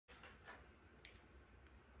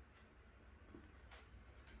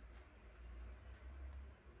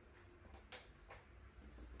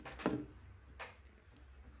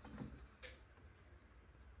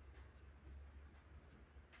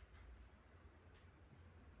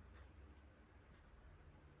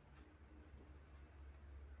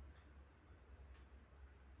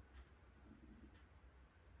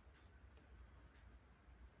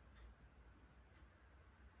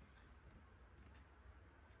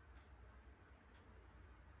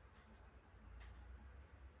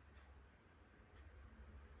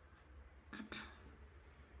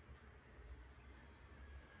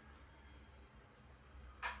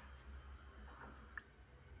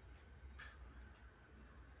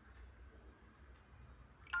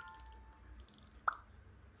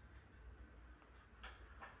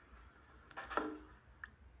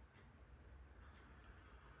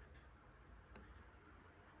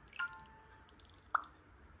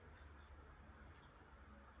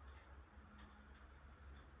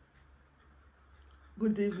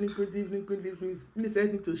Good evening, good evening, good evening. Please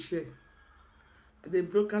help me to share. The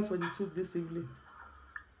broadcast for the truth this evening.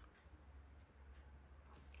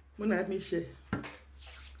 Wanna help me share?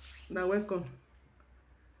 Now welcome.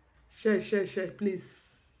 Share,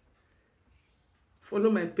 please. Follow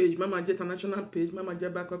my page, Mama J International page, Mama J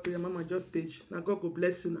Backup page, Mama J page. Now God will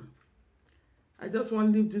bless you now. I just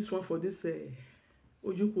want to leave this one for this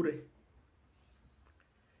Ojukure.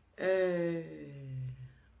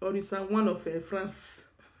 Or is one of France.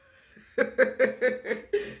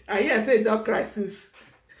 I hear say that crisis.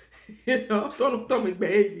 You know, don't make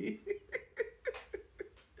baby.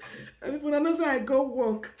 And people know say I go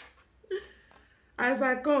work. As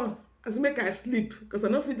I come, as make I sleep, because I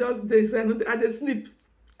know if it just days I just sleep.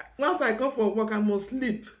 Once I come for work, I must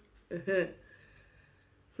sleep.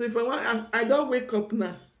 So if I want, I don't wake up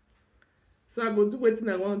now. So I go do what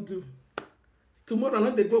I want to do. Tomorrow, I'm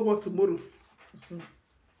not they go work tomorrow.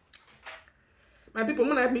 My people,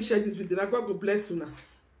 want to help me share this video. God will bless you now.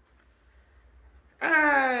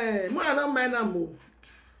 Hey, more than not mind more.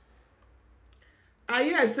 I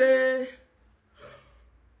hear say,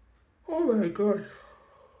 oh my God.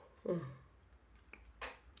 Oh.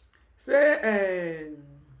 Say,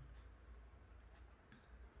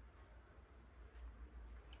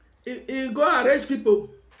 he go arrange people.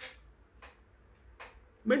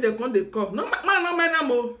 Make they come, they call. No, man, no mind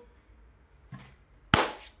more.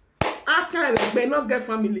 I can't may not get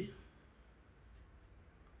family.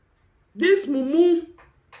 This mumu,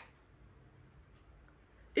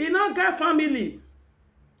 he not get family.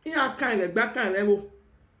 He a kind of back kind level.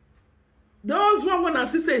 Those one when I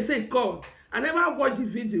say call. I never watch the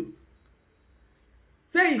video.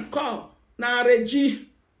 Say he call. Na reji.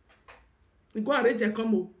 He go arrange a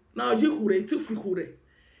come. Now you hure, tu fi hure.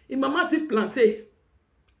 In mama tif planté.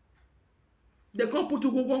 They come put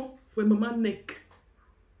to go for mama neck.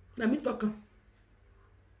 Na me talking.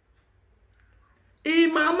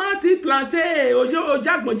 In mama tif planté. Ojo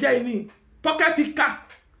ojagboje mi. Pocket picker.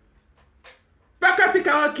 Pocket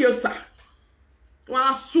picker wan kill sa.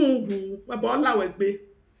 Wan sungu. Wa bo la we gbe.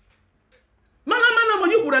 Mana mo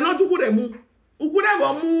you hure na ju hure mu. Ugure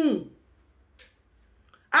bo mu.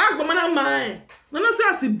 Agbo mana mai. No say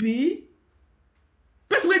as e be.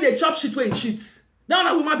 Person wey dey chop shit wey e shit. That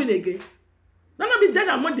one woman be again. That one be dead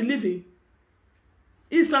among the living.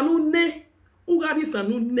 Isanu ne. Ugari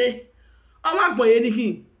isanu ne. Awa agbo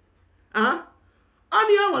anything. Ah?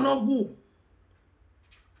 Ani awa no go.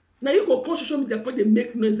 Now you go come social media because they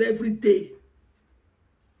make noise every day.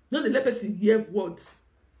 Not the let person hear words.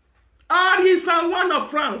 Ah, he's one of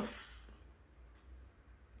France.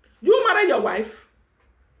 You marry your wife.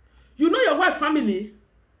 You know your wife family.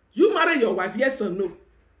 You marry your wife, yes or no?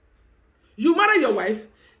 You marry your wife.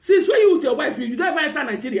 Since when you with your wife, you don't ever enter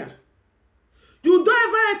Nigeria. You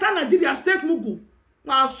don't ever enter Nigeria, state mugu.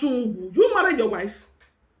 You marry your wife.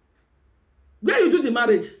 Where you do the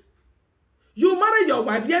marriage? You marry your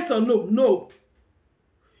wife, yes or no? No.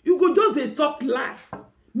 You go just talk lie.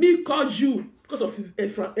 Me call you because of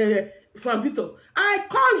Fran Victor. I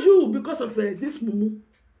call you because of this mumu.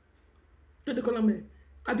 They call me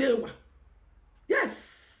Adewa.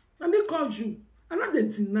 Yes, let me call you. I'm not the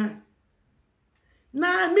deny.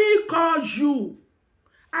 Now me call you.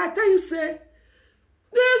 I tell you, say,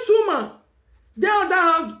 this woman, the other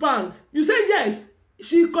husband. You say yes.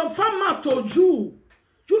 She confirm her to you.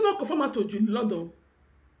 You not confirm her to you in London.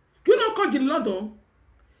 You not call in London.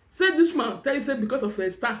 Say this man tell you say because of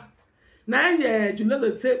a star. Now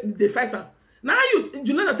Juliana say they fight her. Now you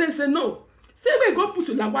Juliana tell you say no. Say we go put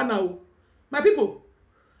to Lagwa now. My people,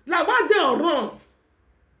 Lagwa dey on run.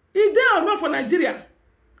 He dey on run for Nigeria.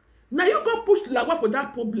 Now you go push Lagwa for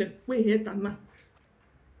that problem. We hate her now.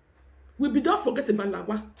 We be don't forget about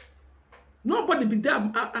Lagwa. Nobody be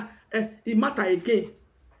there. It matter again.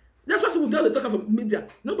 That's what people don't talk about media.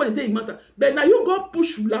 Nobody there it matter. But now you go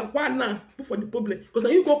push Lagwa now for the problem. Because now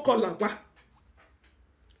you go call Lagwa.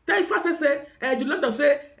 Tell you first say, London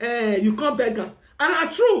say, you can't beg her. And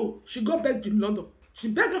that's true. She go beg to London. She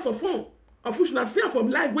beg her for phone. Of which she see her from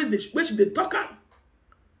live where she dey talk her.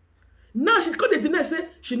 Now she call the dinner say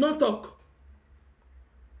she not talk.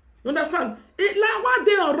 You understand? It like what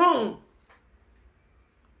they are wrong.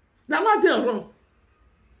 Like what they are wrong.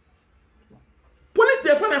 Police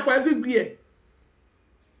they find her for everywhere.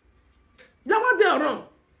 Like what they are wrong.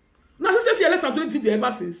 Now she say if you let her do video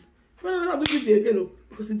ever since. Well, let her do video again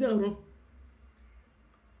because they are wrong.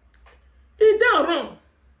 They are wrong.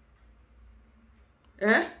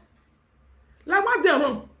 Eh? Like what they are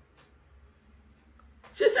wrong.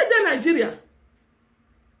 She said they're Nigeria.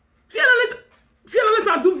 Fear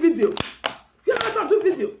let her do video. Fear let her do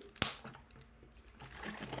video.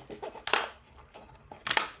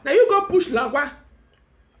 push Lawa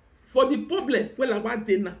for the problem where Lawa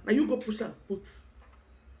dey now. Now you go push and put.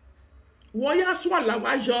 Warrior swan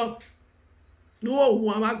Lawa job. No,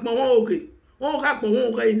 one okay. One got one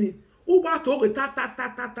okay. Who got to ta.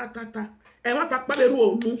 And what talk about the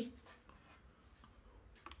room?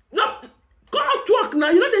 No, come out to work now.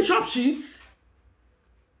 You know the shop sheets.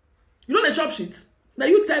 You know the shop sheets. Now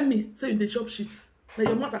you tell me, say you the shop sheets. Now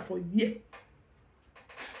your matter for a year.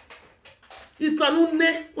 It's a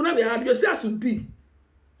una be hard. You say as to be.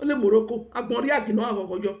 Only Morocco. Agbonri agino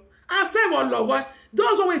agogoyo. I say one love.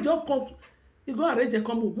 Those always just come. You go arrange a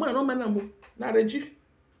come. Man, no man, na arrange.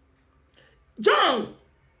 John,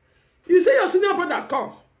 you say your senior brother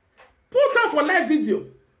come. Put on for live video.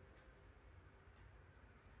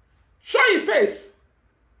 Show your face.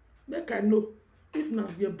 Make I know if now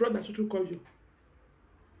your brother should call you.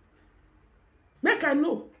 Make I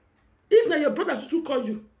know if now your brother should call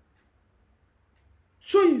you.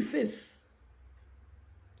 Show your face.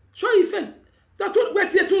 Show your face. That one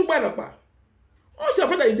wait here to buy up. What's your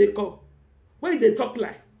brother if they call? When they talk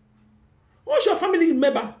like? What's your family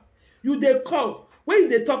member? You they call when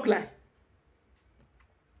they talk like?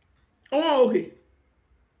 Oh, okay.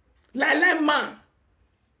 Like man.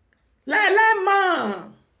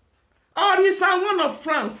 Or is one of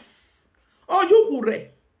France. Or you hure.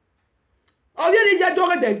 Or you need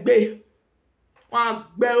to the bay. One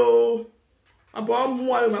bell. About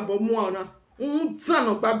more na. Son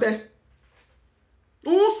of babe.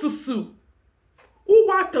 Susu. Who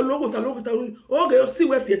want to look. Okay, see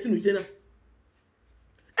where fiatin with Jenna.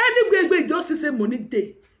 Anyway, just say money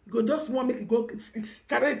day. You go just want make it go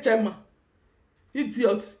carry chairman.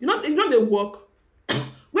 Idiot. You know they work.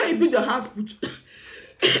 Where you build your house put.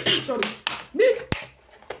 Sorry. Me.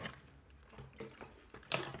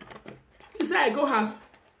 He said I go house.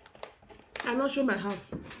 I not show my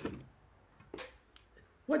house.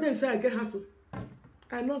 What then say I get house?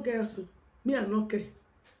 I not get house. Me I not care.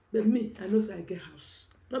 But me, I know say I get house.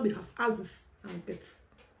 Not be house. Houses and get.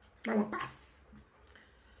 I will pass.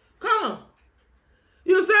 Come.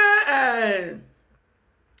 You say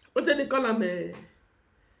what do they call them?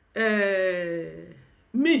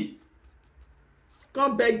 Me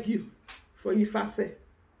can't beg you for if I say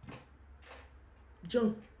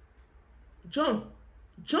John.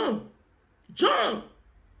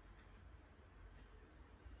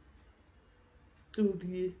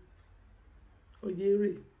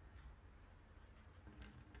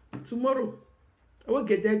 Tomorrow I will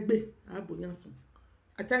get that bay.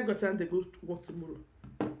 I thank God they go to work tomorrow.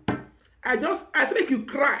 I say make you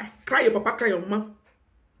cry your papa, cry your mama.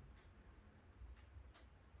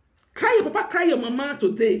 Cry your papa, cry your mama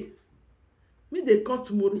today. Me they come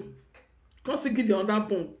tomorrow. Come see give you on that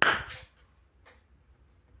bone.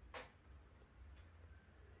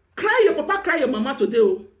 Cry your papa, cry your mama today,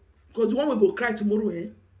 oh. Because the one will go cry tomorrow, eh?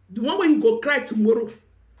 The one where you go cry tomorrow.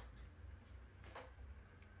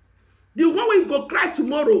 The one where you go cry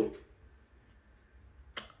tomorrow.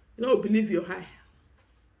 You don't believe your eye.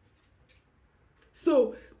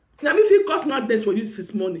 So, now if it cost madness for you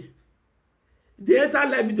this morning, they enter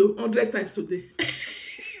live video 100 times today.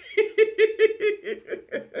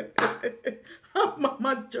 Oh,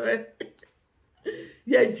 Mama Joy.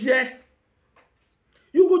 Yeah.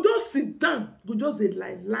 You go just sit down. You go just say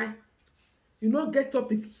lie. You not get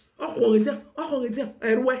topic.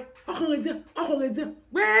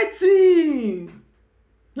 Waiting.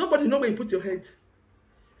 Nobody know where you put your head.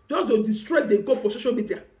 Just to destroy, they go for social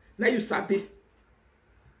media. Now you sabi.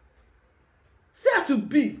 Say as you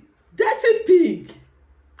be. Dirty pig.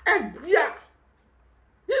 Yeah.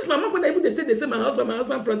 This is my mom when they say my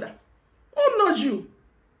husband, brother. Oh, not you.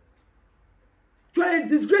 You are a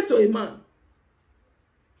disgrace to a man.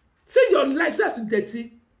 Say your life, say as you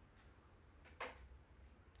dirty.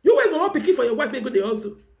 You were going to pick for your wife, they go there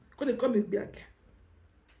also. Go they come and be again.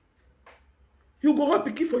 You go home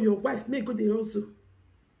picky for your wife, may go there also.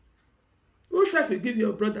 Who try to give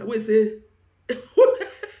your brother? We say,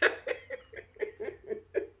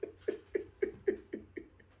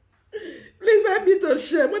 please help me to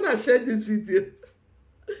share when I share this video.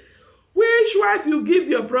 Which wife you give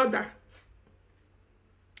your brother?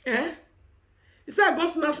 Eh? You say I go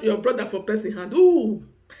snatch your brother for person hand. Ooh.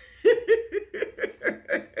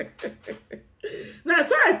 Now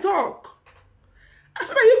so I talk. I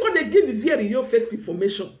said you can't give very your fake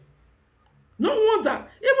information. No wonder.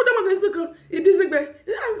 Even the man Ibizugbe,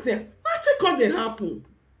 what's it called to happen?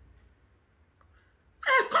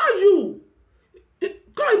 I call you.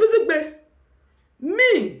 Call Ibizugbe.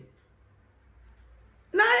 Me.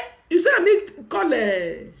 Now you say I need to call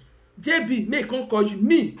JB. May I call you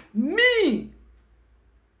me.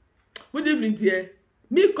 Good evening, dear.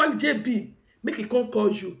 Me call JB, make he come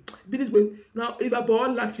call you. Be this way. Now, if I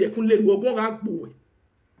bought laugh here, couldn't let go back boy.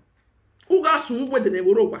 Who got some way than a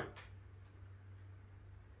roba?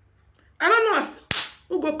 I don't know.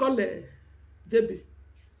 Who go call JB?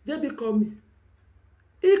 JB call me.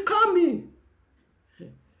 He call me.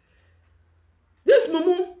 This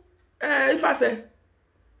mumu, if I say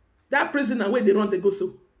that prisoner where they run, they go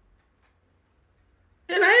so.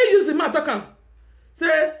 And I use the man talk.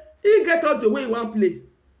 Say, he get out the way you want play.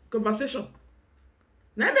 Conversation.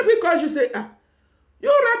 Now make me call you say,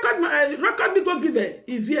 you record me go give her.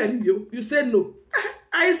 If you say no.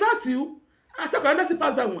 I insult you. I talk another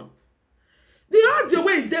pass that one. The audio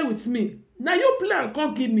way there with me. Now you play and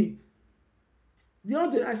can't give me. The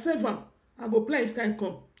audio I save him. I go play if time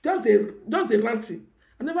come. Just the ranting.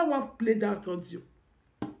 I never want to play that audio.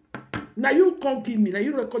 Now you can't give me. Now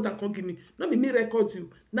you record and can't give me. Not me record you.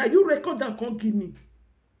 Now you record and can't give me.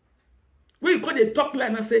 When you call the talk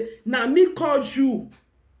line and say, now me call you.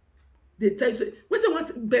 They tell you, say, what they want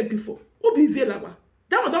to beg before? Who be available?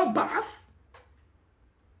 That one don't bath.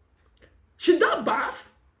 She don't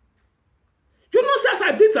bath. You know, since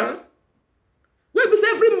I beat her, we be say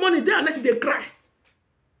every morning there and they cry.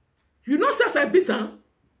 You know, since I beat her,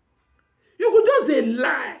 you could just say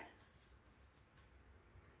lie.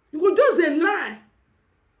 You could just say lie.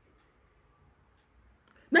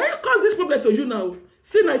 Now you cause this problem to you now.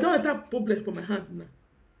 See, now I don't have problem for my hand now.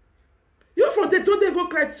 You from there till they go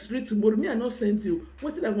cry tomorrow. Me, I not send you.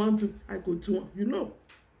 What did I want to? I go do. You know.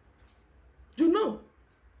 You know.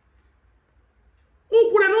 O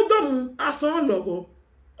kure no domu asan logo.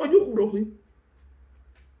 O you kuro hu.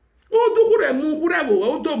 O du kure mu kure wo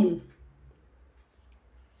o domu.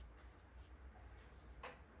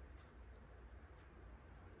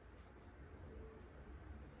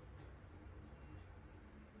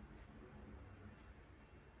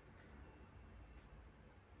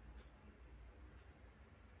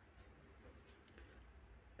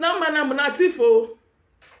 No man, I'm not thief.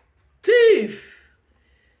 Thief.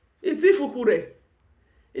 It's thief ukure.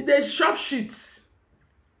 It's the shop shit.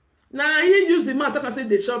 Now he use the man to say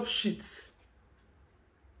the shop shit.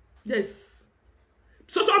 Yes.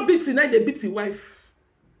 So beating, now they beat the wife.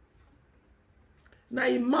 Now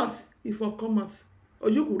he must, if for come out.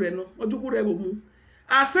 Ojukure no. Ojukure wo mu.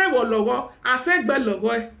 I say wo logo. I say gbe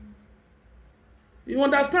logo. You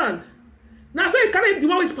understand? Now, so you carry the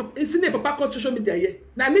one is in the papa called social media here.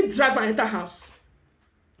 Now, I need drive and enter house.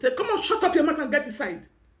 Say, come on, shut up your mouth and get inside.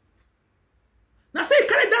 Now, so you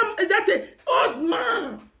carry that old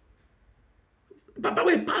man. Papa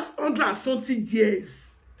will pass 100 and something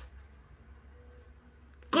years.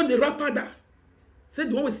 Call the rapper that. Say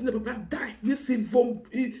the one is in the papa die. This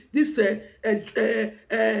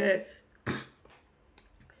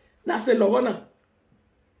that's a logona.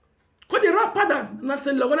 Call the rapper that. That's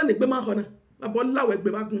a logona ne bema hona. Abola we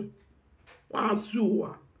gbe bagun wa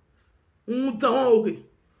zuwa ntan oge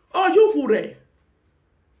oju kure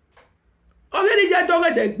o veri je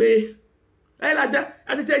doge de gbe e la ja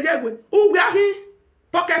ati te je gbe u gbe ahin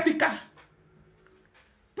pocket picker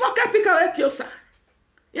we kiosa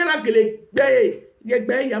yana gele gbe ye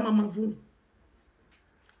gbe ya mama vun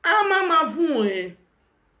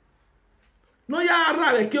no ya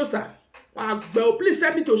ara we kiosa wa gbe. Please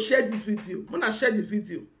help me to share this video. Wanna share the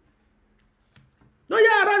video. No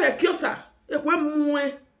ya ara le kiosa ekwe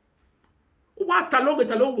muwe wa taloge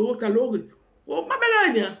o mabela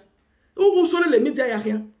nya ugu so le media ya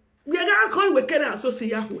hia ye ga kon we kere so si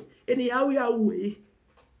ya ho eni ya we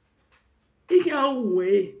iki ya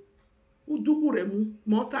we udukure mu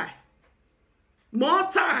motai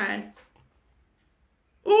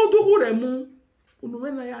udukure mu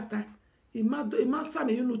unuwe na ya ta imata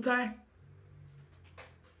me yunu tai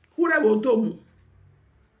kure bo tomu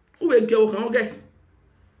uwe ge o kan ge.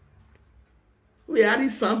 We are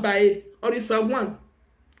somebody or is someone.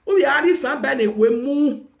 We are somebody we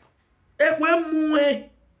move. We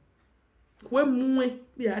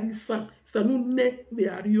are some ne we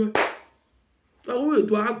are you. We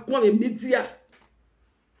do have one media.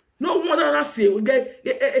 No one than say we get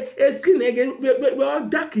a skin again. We all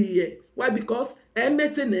dark here. Why? Because I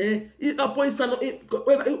met is a point.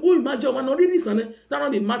 Who imagine one already son? That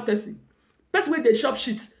not be mad person. Person with the shop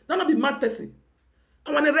shit. That not be mad person.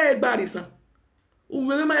 I want to read bad son.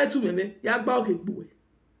 Uwe ma yetu meme ya gba oge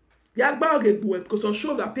buwe because on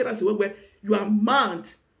show the appearance where you are mad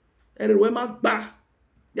ere we ma gba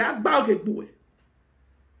ya gba oge buwe.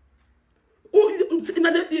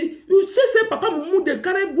 You say papa mumu de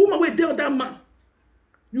carry woman wey dey on that man.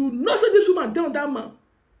 You know say this woman dey on that man.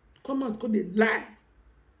 Come on, call the lie.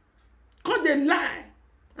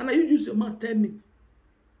 And now you use your mouth tell me.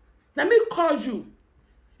 Let me call you.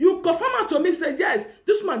 You confirm to me, say, yes,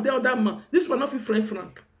 this man, the other man, this one not fit friend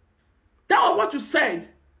Frank. That was what you said.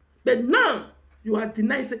 But now, you are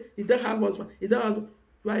denying, say, he don't have husband, he don't have husband.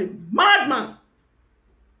 You are a madman.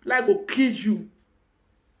 Like, will kill you.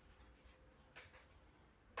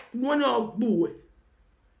 You want your boy.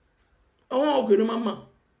 Oh, okay, no, mama.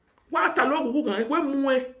 What a long book, and when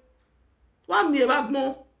more. What me about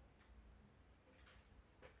more?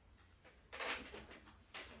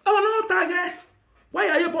 Oh, no, target. Why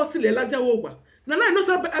are you bossing the larger over? Now, I know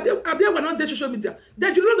some Abia were not the social media.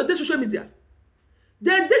 Then you know the social media.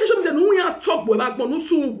 Then the social media, no one talk about no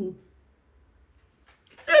soon.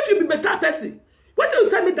 If you be better person, what did you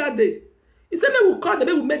tell me that day? He said, they will call them,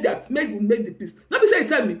 they will make the peace. Let me say,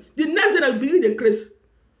 tell me, the next day I will be in the craze.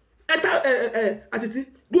 Attitude,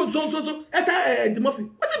 go, so, the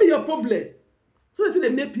muffin. What's be your problem? So they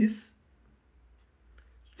make peace.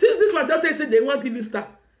 Since this one, doctor said they want to give you star.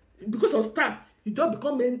 Because of star, you don't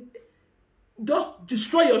become just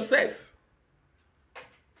destroy yourself.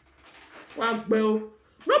 Well,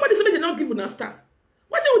 nobody said they not give you a star.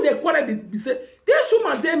 What would they quarrel be say? This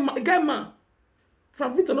woman, they guy man.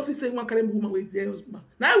 From Victor office say one carry woman with their husband.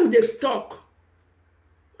 Now would they talk?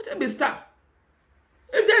 What be star?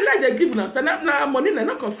 If they like they give you a star, now money they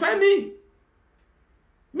not consign me.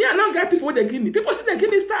 Me I not get people what they give me. People say they give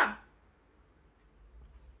me star.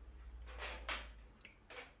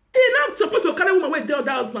 He not supposed to carry woman with their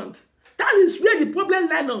other husband. That is where the problem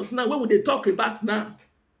lies now. What would they talk about now?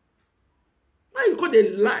 Why you call they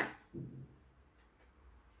lie?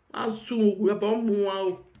 Asu we ba mu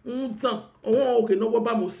a ntan ohun oke no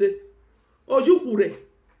ba mo se ojuku re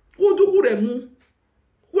oduku re mu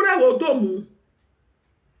kure wo do mu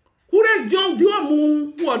kure jon di o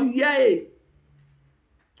mu wori ya e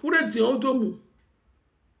kure di o do mu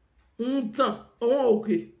ntan ohun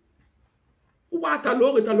oke wa ta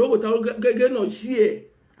lo gege no ji e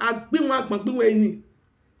agbin wa gbon we ni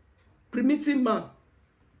primitive man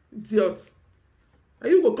idiot. And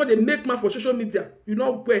you go call they make man for social media. You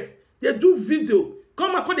know where they do video.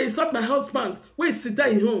 Come and call they insult my husband. Where he sit down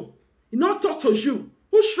in home. He not talk to you.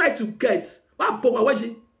 Who try to get? What boy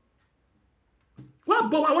waji? What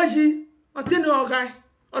boy waji? I tell you all guy.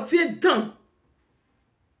 I tell you done.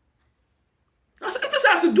 It just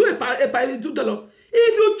has to do it by do the law.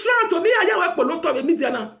 If you try to me, I work for lot of media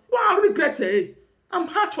now. Well, I regret it. I'm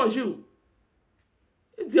hard for you.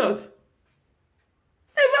 Idiot.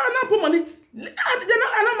 If I not put money. I'm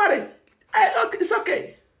not married. Okay, it's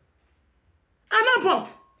okay. I'm not born.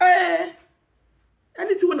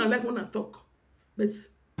 Anything when I like when I talk. But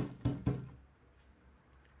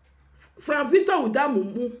from Victor with that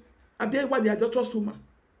mumu, I be what they are just trust woman.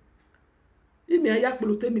 If me I yak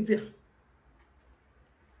pelote media.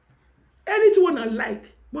 Anything when I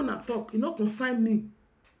like when I talk, it not concern me.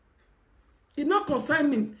 It not concern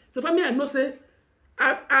me. So for me, I know say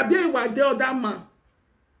I be what the other man.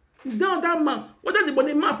 Down that man, what are the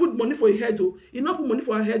money man put money for your head? Oh, he not put money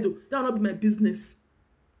for her head. Oh, that will not be my business.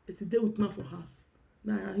 But he deal with man for house.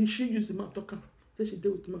 Now he should use the man talker. Say she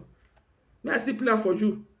deal with man. May I still plan for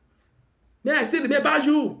you? May I still remember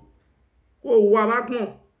you? Oh, what about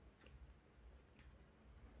more?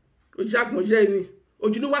 Oh, Jack Mojeni. Oh,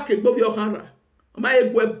 you know what? Can go your hand. My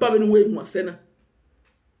go babbling away, my senna.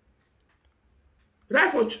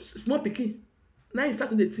 Right for small picking. Now he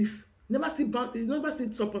started the thief. Never see bank, he never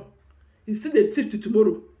see supper. He see the thief to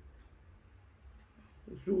tomorrow.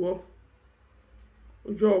 So,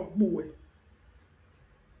 your boy.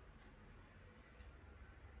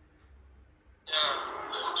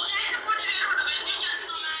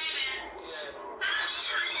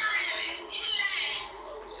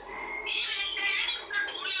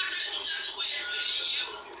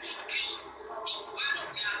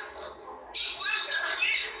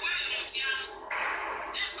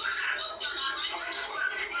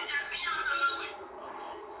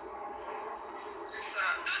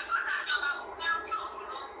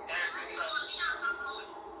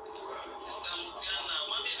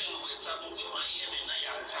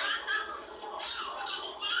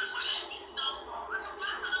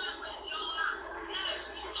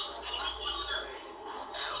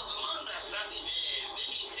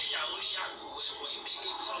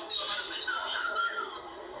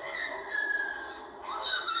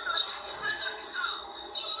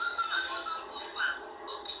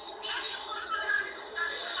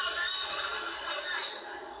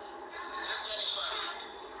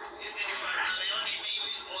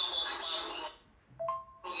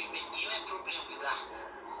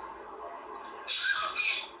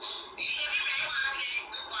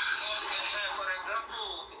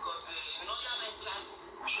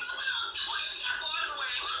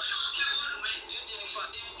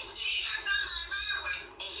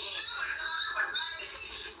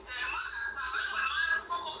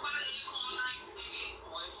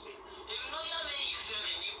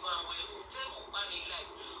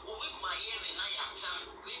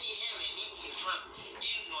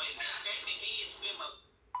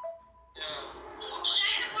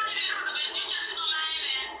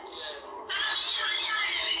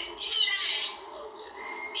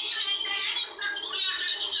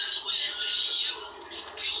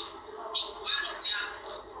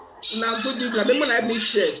 Na good evening. Be more like me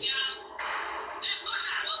share.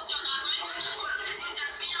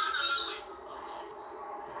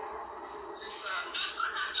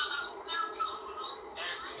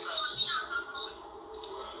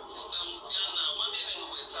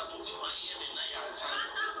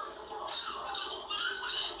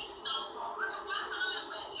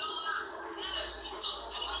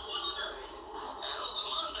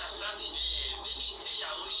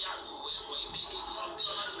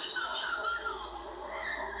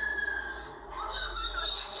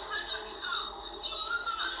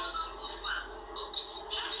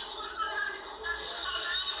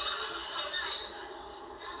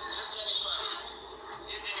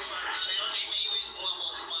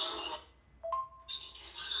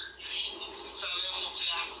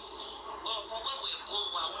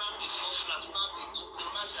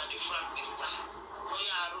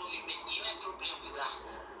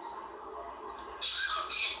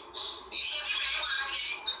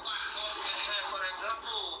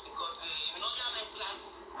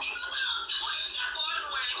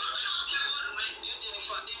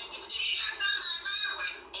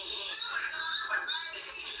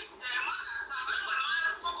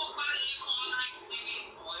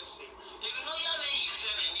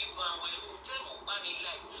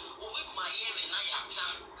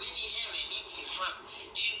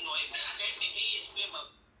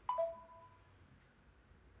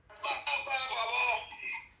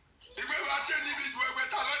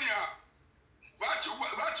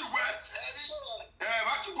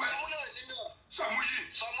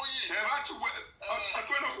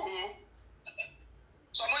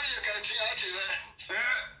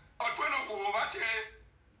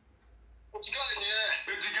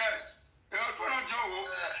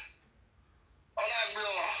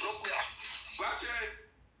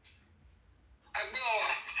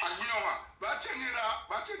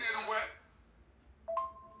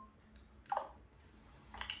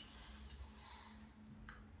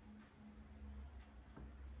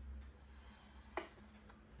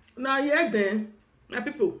 Now, yeah, then, my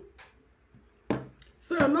people.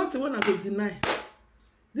 So, I'm not the one I will deny.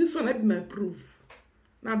 This one, I be my proof.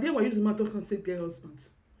 Now, be able to use the matter and say, get husband.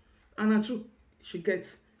 And I'm true, she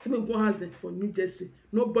gets. See me go house there for New Jersey.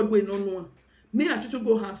 Nobody will know no one. Me and Chuchu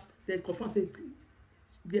go house, they confirm say,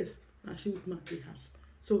 yes, and she with my house.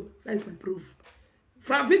 So, that is my proof.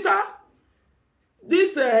 From Vita,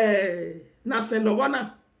 this, Nase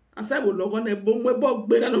Logona, I said, well, Logona, Bomwebo,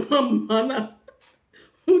 Benano, Mana.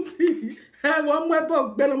 One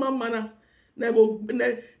webo Benoma mana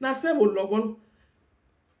na several logon.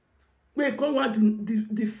 We come want to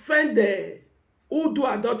defend who do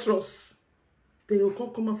adulterous. They will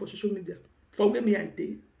come out for social media. For me I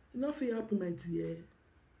did. It not fit happen, my dear.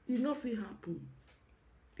 It not fit happen.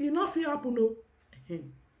 It not fit happen, no.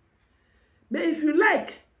 But if you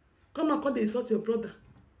like, come and call the insult your brother.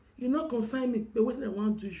 You not consign me. But what I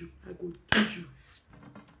want to do you, I go do you.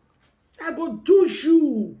 I go do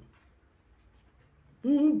you.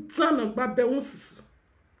 Sana babe onsis.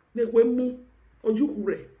 Ne we mu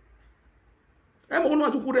ojukure. E mo no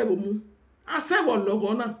ojukure bo mu. Ase wo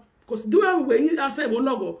logo na. Because do we ase wo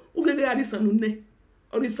logo. Ugege adisanu ne.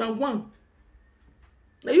 Orisan one.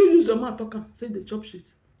 Now you use your mouth talk say the chop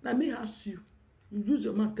shit. Now me ask you. You use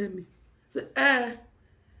your mouth tell me. Say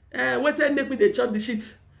what I make me they chop the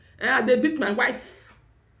shit. They beat my wife.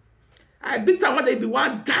 I beat her when they be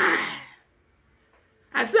one die.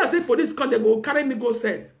 I say police come, they go carry me go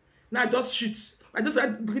sell. Now I just shoot. I just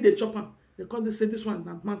begin the chopper. They come, they say this one is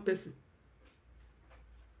mad person.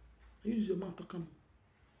 Use your mouth to come.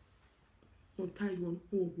 Don't tie you on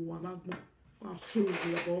who am I soon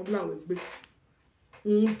about loud.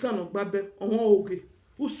 Turn of Babe on okay.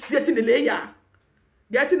 Who sit in the layer?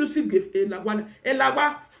 Getting to see gift a lagwana. A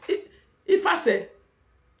lagua. If I say,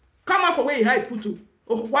 come out for where you hide put to.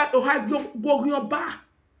 Or what or hide your bar.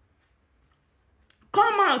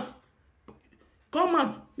 Come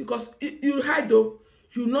out, because you hide though,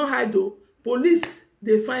 you not hide though. Police,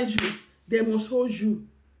 they find you, they must hold you.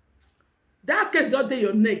 That case don't take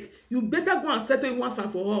your neck. You better go and settle it once and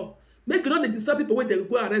for all. Make you not disturb people when they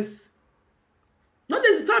go arrest. Not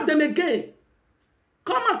they disturb them again.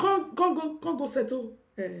 Come go settle.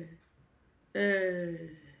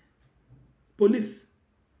 Police.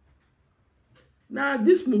 Now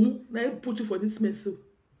this mumu, now put you for this mess. So.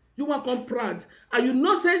 You want to come proud, and you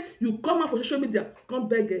know say you come out for social media, come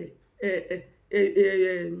beg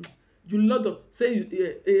you Lord say you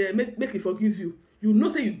make it forgive you. You know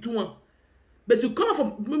say you do one, but you come out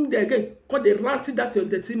for media again, cause they ranting that your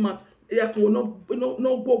dirty mouth. No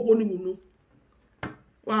go ni no.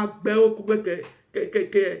 Wa gbe o ku ke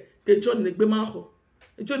John le gbe ma ho.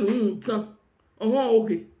 ejo ni tan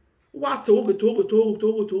oge wa to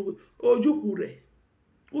ojuku re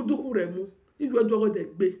uduku re mu ilu ojo go de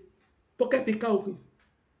gbe pocket picker ogun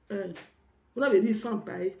una be ni san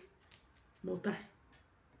pai more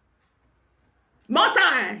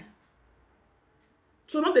time.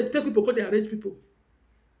 So now they take people because they arrange people.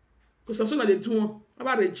 Because as soon as they do one,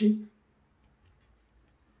 about regime.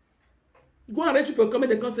 Go and arrange people, come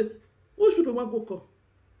and they come say, which people want to go call?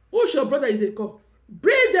 Who's your brother they call?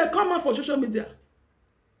 Bring them come out for social media.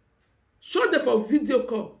 Show them for video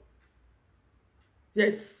call.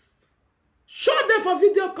 Yes. Show them for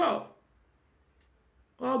video call.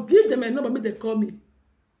 Or give them a number, make they call me.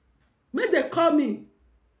 Make they call me.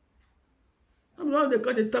 I'm not they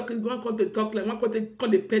call the talk, one call the talk like one call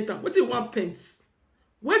the paint. What do you want paints?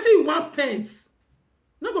 What do you want paints?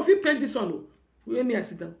 Not go fit paint this one. Oh. Wait me I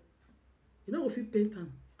sit down. You not go fit paint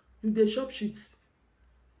them. You dey shop sheets.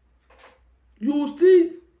 You still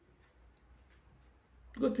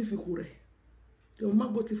go to Fikure. Your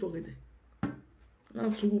man go to forget.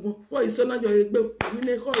 What is so not your egg? You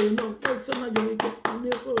ne call you know. What is so not your egg? You ne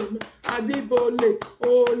call you know. Adibole,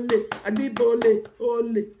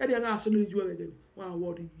 ole. Eri anga aso ni ju again. Wa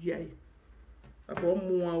worry yai. Abo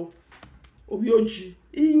mu a o. Obi oji.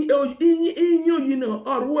 Inyo you know.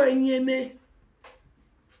 Orwo enyene.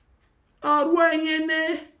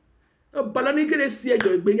 Balani kere si ejo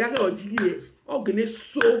egbe ya ga oji ye. Ogele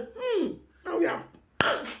so. Now we are.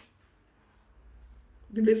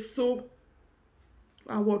 Gele so.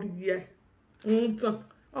 I worry yai.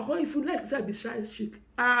 If you like that be shy chic,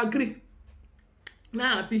 I agree.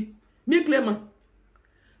 Nah, happy. Me claim.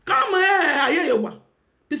 Come here, I hear you one.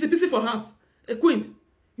 Pissy for house. A queen.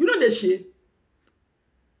 You know the shit.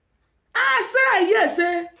 I say yes,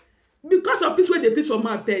 because of peace where they piece for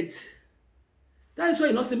my bed. That is why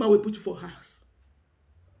you not say man will put you for house.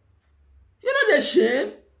 You know the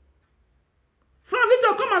shame. From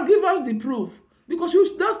Victor, come and give us the proof. Because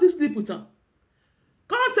you just this sleep with her.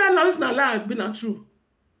 Come tell her if not lie, be not true.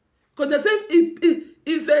 Because they say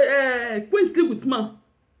if a queen sleep with man,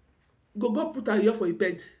 go put her here for a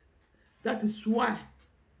bed. That is why,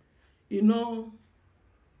 you know,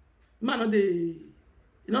 man not the, you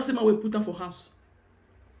know, say man will put her for house.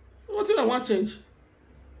 What do I want change?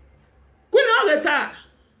 Queen all the time.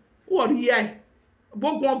 What yeah?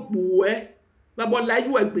 But one boy, but like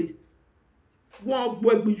you egbe. One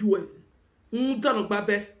boy be you. Turn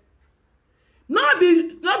babe. Not be.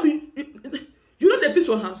 You know the peace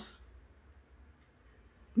for house.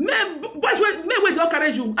 Boys, wait, don't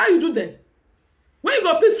carry you. How you do that? When you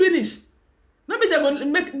go peace finish, not make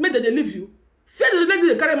them make them leave you. Fear the lady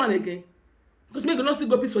they carry man again. Because make not still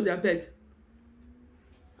go peace for their bed.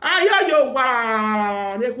 Yo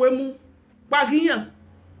wa rekwemu. Bagiyan.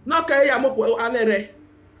 No carry am up alere.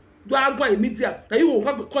 Do agwa immediate. Now you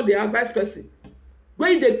will call the advice person.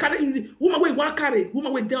 When they carry woman wey wan carry,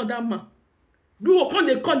 woman wey down that man. Do you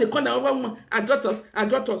call the woman adulterous.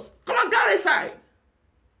 Come on, carry side.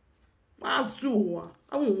 I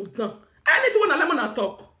won't tell. Anything when I lemon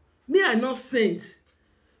talk. Me, I not saint.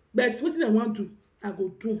 But what I want to, I go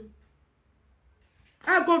do.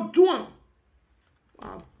 I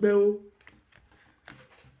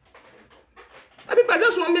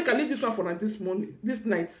just want to make a leave this one for this morning, this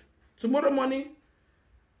night. Tomorrow morning,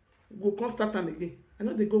 we'll come start time again. I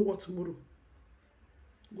know they go work tomorrow.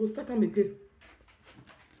 Go start time again.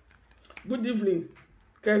 Good evening,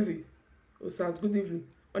 Kevin. Osad, good evening.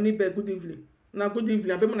 Onibe, good evening. Now, good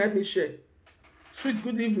evening. I bet let me share. Sweet,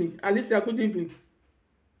 good evening. Alicia, good evening.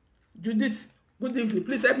 Judith, good evening.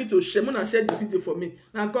 Please help me to share. Mona share the video for me.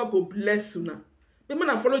 Now, God will bless you now. But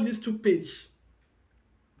Mona follow these two pages.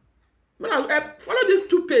 Mona follow these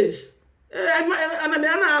two pages. And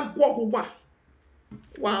I'm go.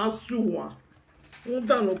 Wow, so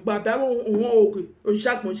no bad. I won't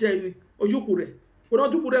Jack Monche or Yukure. We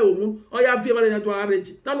don't do Kure. Oh, yeah, Viva to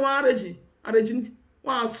arrange. Don't arrange.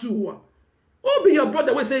 Who be your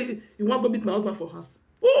brother when say you want to beat my husband for house?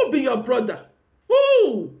 Who be your brother?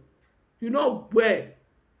 Who? You know where?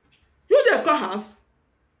 You there call house?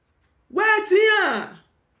 Where here?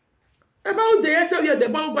 About the tell you the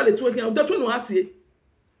bank ballet to again. Don't know what here.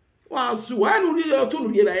 Wow, so I know you to know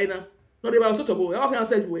here now. Not about to talk about. How can I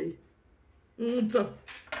say way?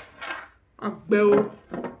 Abel.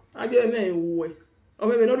 I get me way. Or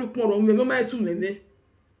maybe not report on me. No matter too many.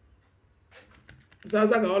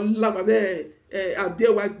 Zaza lava there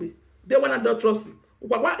dear white be. They wanna don't trust you.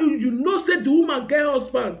 Why you know say the woman get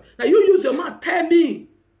husband. Now you use your man tell me.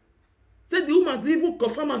 Say the woman even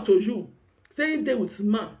confirm to you. Saying they with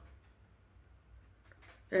man.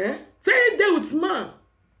 Saying they with man.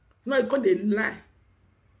 Now you call they lie.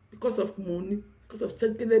 Because of money. because of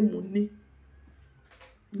taking money.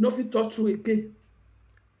 You no fit touch you again.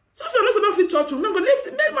 So no fit touch you. No go leave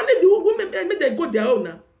the women make they go their own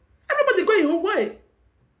now. Everybody go in your own way.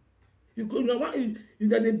 You go, you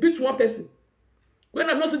that they beat one person. When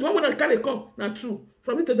I'm not saying one when I carry come, not true.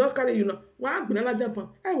 From me to just carry you know. Why I'm gonna jump on?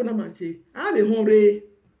 I will not manage. I have a hungry.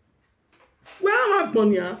 Well, I'm not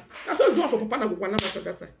born here. That's what going for Papa na go one at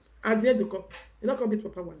that time. At the end of come, you not come beat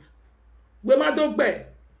Papa one. Where my dog bear?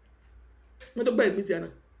 My dog bear meet you now.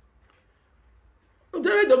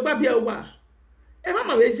 Ojere dog bear be a wa. E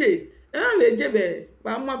mama weje. E mama weje be.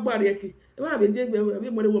 Ba mo agbare eki. E mama weje be we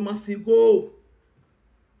mo le wo ma si go.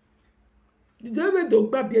 Ojere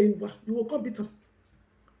dog bear be you wa. You will come beat him.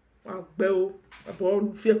 Agbe o.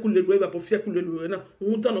 Abo fi ekule lo e ba bo fi ekule lo na.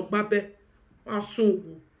 Ohun tan no gba be. Wa sun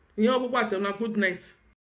o. Iyan gbogbo ati na good night.